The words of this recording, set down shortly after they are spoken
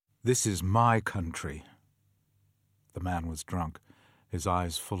This is my country." The man was drunk, his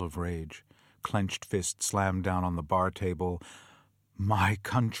eyes full of rage, clenched fist slammed down on the bar table. My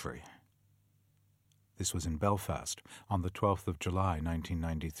country. This was in Belfast, on the 12th of July,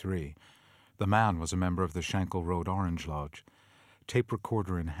 1993. The man was a member of the Shankill Road Orange Lodge. Tape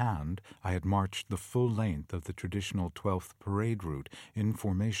recorder in hand, I had marched the full length of the traditional 12th parade route in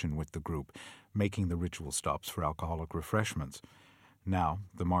formation with the group, making the ritual stops for alcoholic refreshments. Now,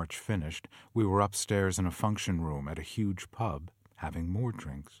 the march finished, we were upstairs in a function room at a huge pub, having more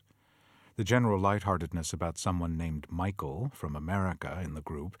drinks. The general lightheartedness about someone named Michael from America in the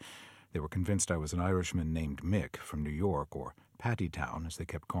group, they were convinced I was an Irishman named Mick from New York, or Pattytown, as they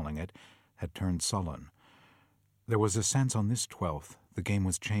kept calling it, had turned sullen. There was a sense on this 12th the game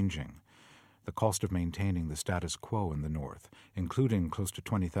was changing. The cost of maintaining the status quo in the North, including close to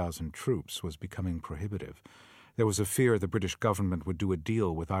 20,000 troops, was becoming prohibitive. There was a fear the British government would do a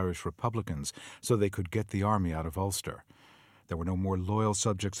deal with Irish Republicans so they could get the army out of Ulster. There were no more loyal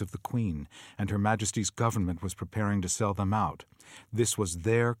subjects of the Queen, and Her Majesty's government was preparing to sell them out. This was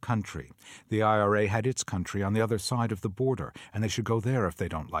their country. The IRA had its country on the other side of the border, and they should go there if they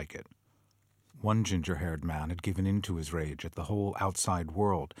don't like it. One ginger-haired man had given in to his rage at the whole outside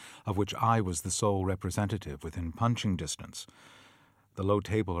world, of which I was the sole representative within punching distance. The low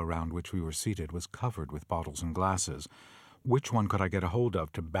table around which we were seated was covered with bottles and glasses. Which one could I get a hold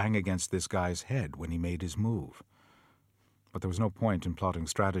of to bang against this guy's head when he made his move? But there was no point in plotting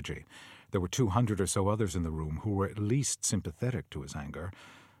strategy. There were 200 or so others in the room who were at least sympathetic to his anger.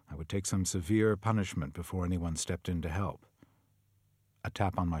 I would take some severe punishment before anyone stepped in to help. A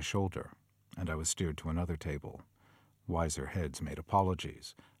tap on my shoulder, and I was steered to another table. Wiser heads made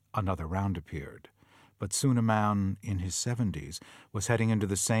apologies. Another round appeared. But soon a man in his 70s was heading into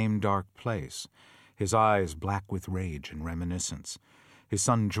the same dark place, his eyes black with rage and reminiscence. His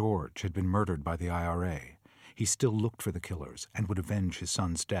son George had been murdered by the IRA. He still looked for the killers and would avenge his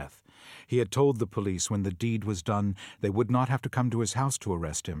son's death. He had told the police when the deed was done they would not have to come to his house to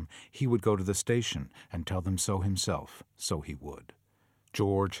arrest him. He would go to the station and tell them so himself, so he would.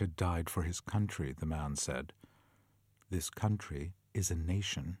 George had died for his country, the man said. This country is a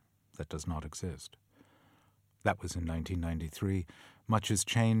nation that does not exist. That was in 1993. Much has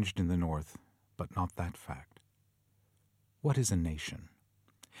changed in the North, but not that fact. What is a nation?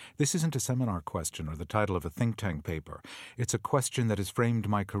 This isn't a seminar question or the title of a think tank paper. It's a question that has framed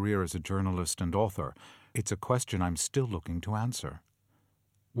my career as a journalist and author. It's a question I'm still looking to answer.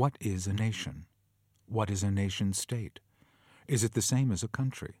 What is a nation? What is a nation state? Is it the same as a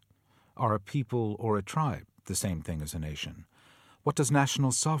country? Are a people or a tribe the same thing as a nation? What does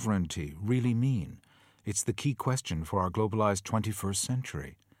national sovereignty really mean? It's the key question for our globalized 21st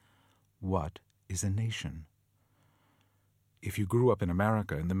century. What is a nation? If you grew up in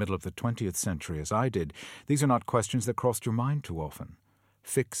America in the middle of the 20th century, as I did, these are not questions that crossed your mind too often.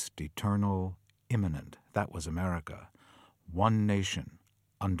 Fixed, eternal, imminent, that was America. One nation,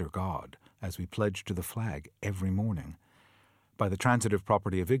 under God, as we pledged to the flag every morning. By the transitive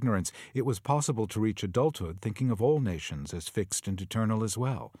property of ignorance, it was possible to reach adulthood thinking of all nations as fixed and eternal as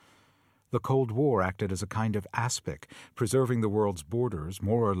well. The Cold War acted as a kind of aspic, preserving the world's borders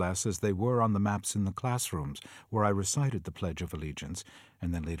more or less as they were on the maps in the classrooms, where I recited the Pledge of Allegiance,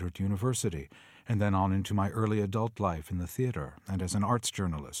 and then later at university, and then on into my early adult life in the theater and as an arts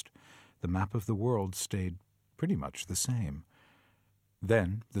journalist. The map of the world stayed pretty much the same.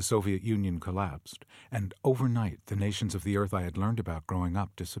 Then the Soviet Union collapsed, and overnight the nations of the earth I had learned about growing up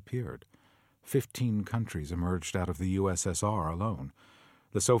disappeared. 15 countries emerged out of the USSR alone.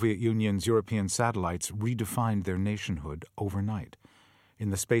 The Soviet Union's European satellites redefined their nationhood overnight. In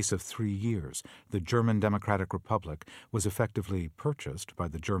the space of 3 years, the German Democratic Republic was effectively purchased by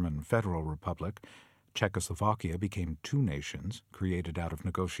the German Federal Republic. Czechoslovakia became 2 nations, created out of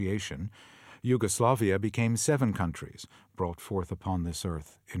negotiation. Yugoslavia became 7 countries, brought forth upon this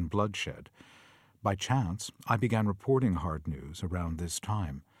earth in bloodshed. By chance, I began reporting hard news around this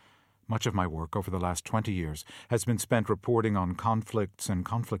time. Much of my work over the last 20 years has been spent reporting on conflicts and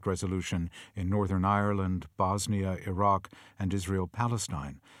conflict resolution in Northern Ireland, Bosnia, Iraq, and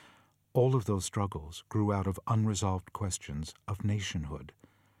Israel-Palestine. All of those struggles grew out of unresolved questions of nationhood.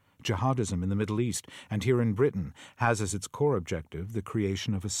 Jihadism in the Middle East and here in Britain has as its core objective the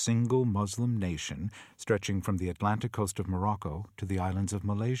creation of a single Muslim nation stretching from the Atlantic coast of Morocco to the islands of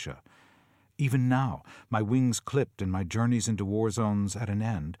Malaysia. Even now, my wings clipped and my journeys into war zones at an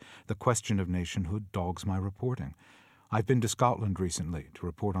end, the question of nationhood dogs my reporting. I've been to Scotland recently to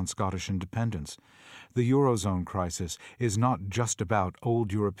report on Scottish independence. The Eurozone crisis is not just about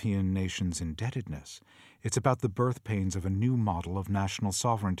old European nations' indebtedness. It's about the birth pains of a new model of national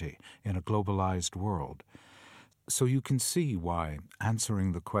sovereignty in a globalized world. So you can see why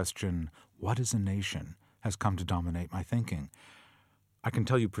answering the question, what is a nation, has come to dominate my thinking. I can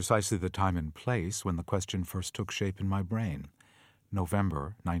tell you precisely the time and place when the question first took shape in my brain.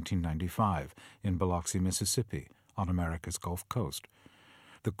 November 1995, in Biloxi, Mississippi, on America's Gulf Coast.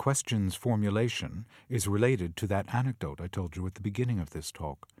 The question's formulation is related to that anecdote I told you at the beginning of this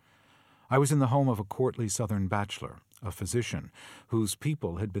talk. I was in the home of a courtly Southern bachelor, a physician, whose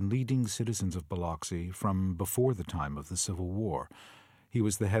people had been leading citizens of Biloxi from before the time of the Civil War. He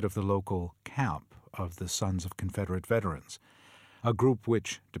was the head of the local camp of the Sons of Confederate Veterans, a group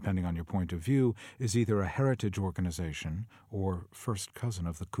which, depending on your point of view, is either a heritage organization or first cousin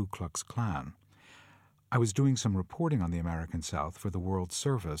of the Ku Klux Klan. I was doing some reporting on the American South for the World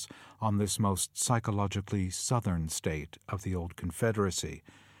Service on this most psychologically southern state of the old Confederacy.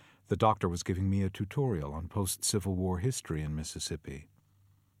 The doctor was giving me a tutorial on post-Civil War history in Mississippi.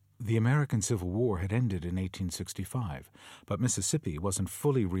 The American Civil War had ended in 1865, but Mississippi wasn't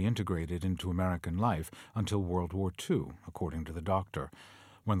fully reintegrated into American life until World War II, according to the doctor,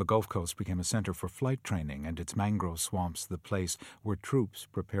 when the Gulf Coast became a center for flight training and its mangrove swamps the place where troops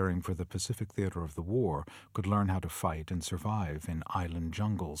preparing for the Pacific theater of the war could learn how to fight and survive in island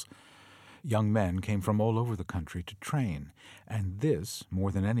jungles. Young men came from all over the country to train, and this,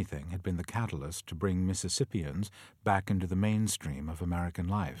 more than anything, had been the catalyst to bring Mississippians back into the mainstream of American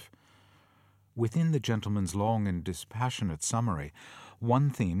life. Within the gentleman's long and dispassionate summary, one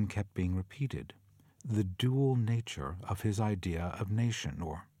theme kept being repeated: the dual nature of his idea of nation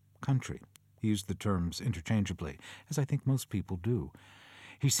or country. He used the terms interchangeably, as I think most people do.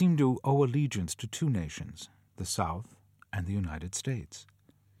 He seemed to owe allegiance to two nations, the South and the United States.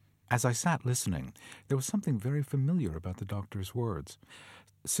 As I sat listening, there was something very familiar about the doctor's words.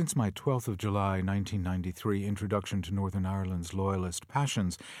 Since my 12th of July 1993 introduction to Northern Ireland's loyalist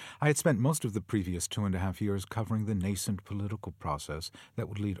passions, I had spent most of the previous 2.5 years covering the nascent political process that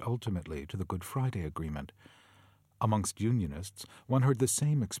would lead ultimately to the Good Friday Agreement. Amongst Unionists, one heard the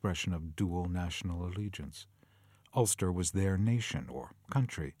same expression of dual national allegiance. Ulster was their nation or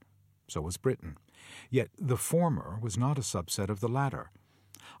country. So was Britain. Yet the former was not a subset of the latter.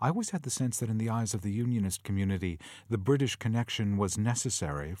 I always had the sense that in the eyes of the Unionist community, the British connection was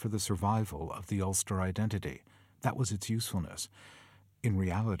necessary for the survival of the Ulster identity. That was its usefulness. In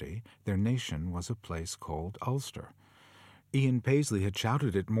reality, their nation was a place called Ulster. Ian Paisley had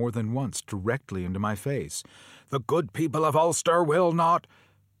shouted it more than once directly into my face. "The good people of Ulster will not..."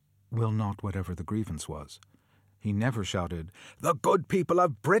 Will not whatever the grievance was. He never shouted, "The good people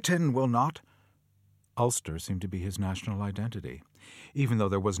of Britain will not." Ulster seemed to be his national identity, even though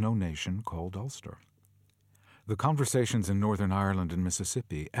there was no nation called Ulster. The conversations in Northern Ireland and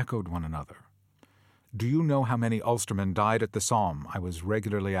Mississippi echoed one another. "Do you know how many Ulstermen died at the Somme?" I was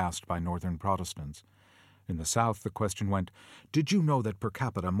regularly asked by Northern Protestants. In the South, the question went, "Did you know that per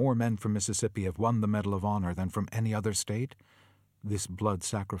capita more men from Mississippi have won the Medal of Honor than from any other state?" This blood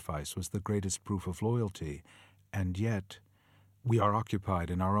sacrifice was the greatest proof of loyalty, and yet, "We are occupied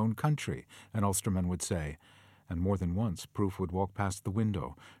in our own country," an Ulsterman would say, and more than once proof would walk past the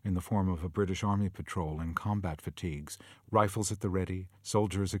window in the form of a British Army patrol in combat fatigues, rifles at the ready,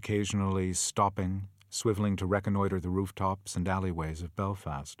 soldiers occasionally stopping, swiveling to reconnoiter the rooftops and alleyways of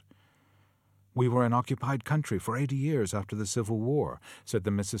Belfast. "We were an occupied country for 80 years after the Civil War," said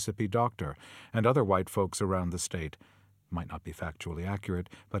the Mississippi doctor, and other white folks around the state. Might not be factually accurate,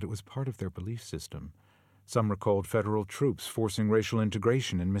 but it was part of their belief system. Some recalled federal troops forcing racial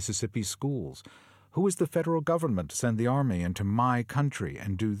integration in Mississippi schools. Who is the federal government to send the army into my country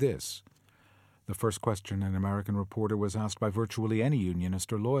and do this? The first question an American reporter was asked by virtually any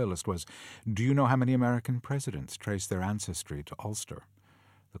Unionist or Loyalist was, "Do you know how many American presidents trace their ancestry to Ulster?"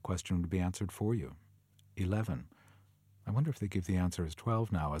 The question would be answered for you. 11. I wonder if they give the answer as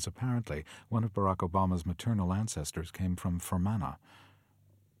 12 now, as apparently one of Barack Obama's maternal ancestors came from Fermanagh.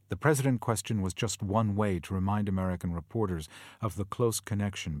 The president question was just one way to remind American reporters of the close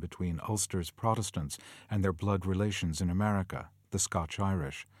connection between Ulster's Protestants and their blood relations in America, the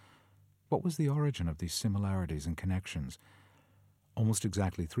Scotch-Irish. What was the origin of these similarities and connections? Almost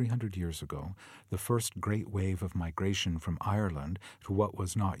exactly 300 years ago, the first great wave of migration from Ireland to what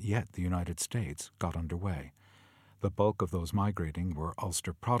was not yet the United States got underway. The bulk of those migrating were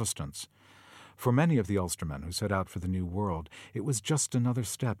Ulster Protestants. For many of the Ulstermen who set out for the New World, it was just another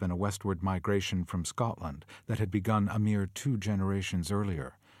step in a westward migration from Scotland that had begun a mere 2 generations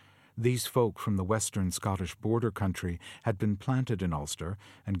earlier. These folk from the western Scottish border country had been planted in Ulster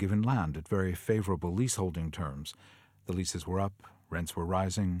and given land at very favourable leaseholding terms. The leases were up, rents were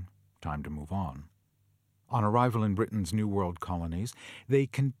rising, time to move on. On arrival in Britain's New World colonies, they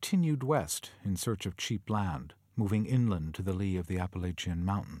continued west in search of cheap land, moving inland to the lee of the Appalachian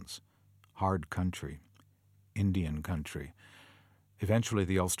Mountains. Hard country. Indian country. Eventually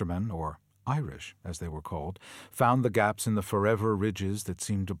the Ulstermen, or Irish, as they were called, found the gaps in the forever ridges that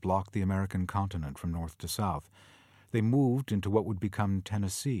seemed to block the American continent from north to south. They moved into what would become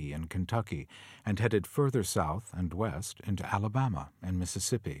Tennessee and Kentucky, and headed further south and west into Alabama and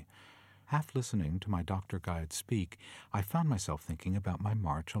Mississippi. Half listening to my doctor guide speak, I found myself thinking about my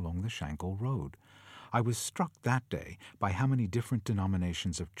march along the Shankill Road. I was struck that day by how many different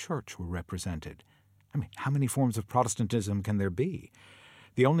denominations of church were represented. How many forms of Protestantism can there be?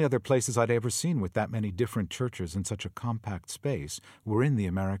 The only other places I'd ever seen with that many different churches in such a compact space were in the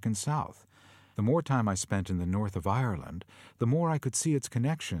American South. The more time I spent in the north of Ireland, the more I could see its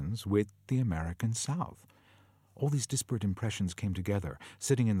connections with the American South. All these disparate impressions came together,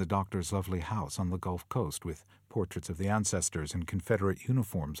 sitting in the doctor's lovely house on the Gulf Coast with portraits of the ancestors in Confederate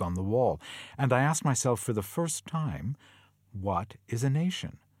uniforms on the wall, and I asked myself for the first time, what is a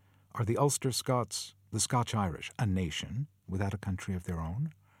nation? Are the Ulster Scots, the Scotch-Irish, a nation without a country of their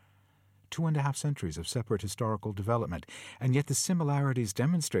own? 2.5 centuries of separate historical development, and yet the similarities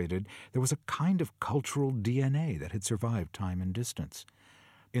demonstrated there was a kind of cultural DNA that had survived time and distance.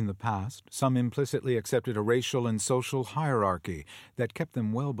 In the past, some implicitly accepted a racial and social hierarchy that kept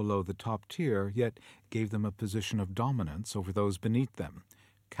them well below the top tier, yet gave them a position of dominance over those beneath them,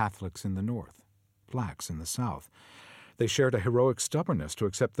 Catholics in the north, blacks in the south. They shared a heroic stubbornness to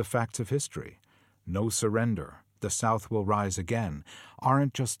accept the facts of history. No surrender, the South will rise again,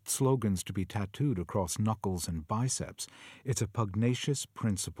 aren't just slogans to be tattooed across knuckles and biceps. It's a pugnacious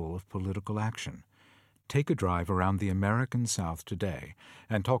principle of political action. Take a drive around the American South today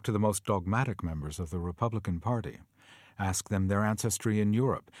and talk to the most dogmatic members of the Republican Party. Ask them their ancestry in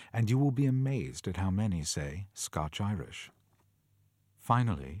Europe, and you will be amazed at how many say Scotch-Irish.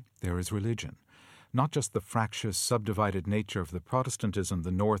 Finally, there is religion. Not just the fractious, subdivided nature of the Protestantism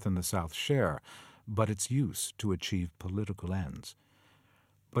the North and the South share, but its use to achieve political ends.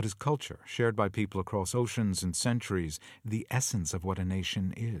 But is culture, shared by people across oceans and centuries, the essence of what a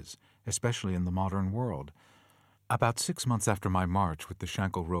nation is, especially in the modern world? About 6 months after my march with the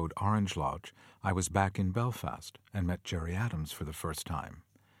Shankill Road Orange Lodge, I was back in Belfast and met Gerry Adams for the first time.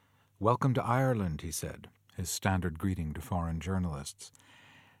 "Welcome to Ireland," he said, his standard greeting to foreign journalists.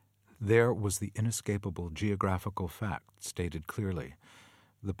 There was the inescapable geographical fact stated clearly.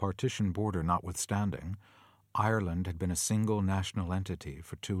 The partition border notwithstanding, Ireland had been a single national entity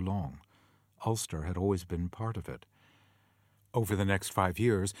for too long. Ulster had always been part of it. Over the next 5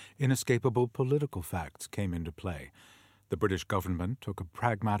 years, inescapable political facts came into play. The British government took a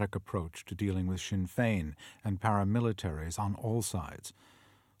pragmatic approach to dealing with Sinn Féin and paramilitaries on all sides.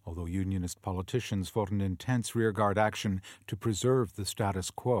 Although Unionist politicians fought an intense rearguard action to preserve the status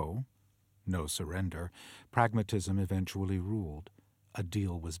quo, no surrender, pragmatism eventually ruled. A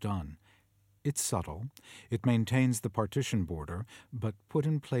deal was done. It's subtle. It maintains the partition border, but put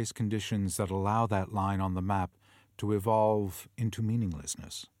in place conditions that allow that line on the map to evolve into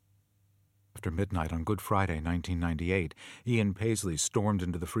meaninglessness. After midnight on Good Friday, 1998, Ian Paisley stormed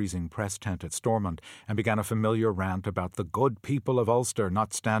into the freezing press tent at Stormont and began a familiar rant about the good people of Ulster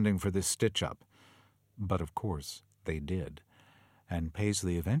not standing for this stitch-up. But of course, they did. And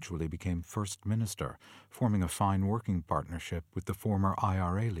Paisley eventually became First Minister, forming a fine working partnership with the former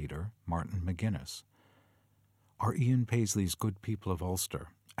IRA leader, Martin McGuinness. Are Ian Paisley's good people of Ulster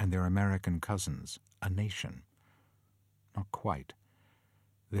and their American cousins a nation? Not quite.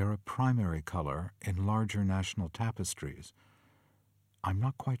 They're a primary color in larger national tapestries. I'm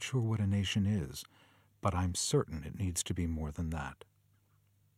not quite sure what a nation is, but I'm certain it needs to be more than that.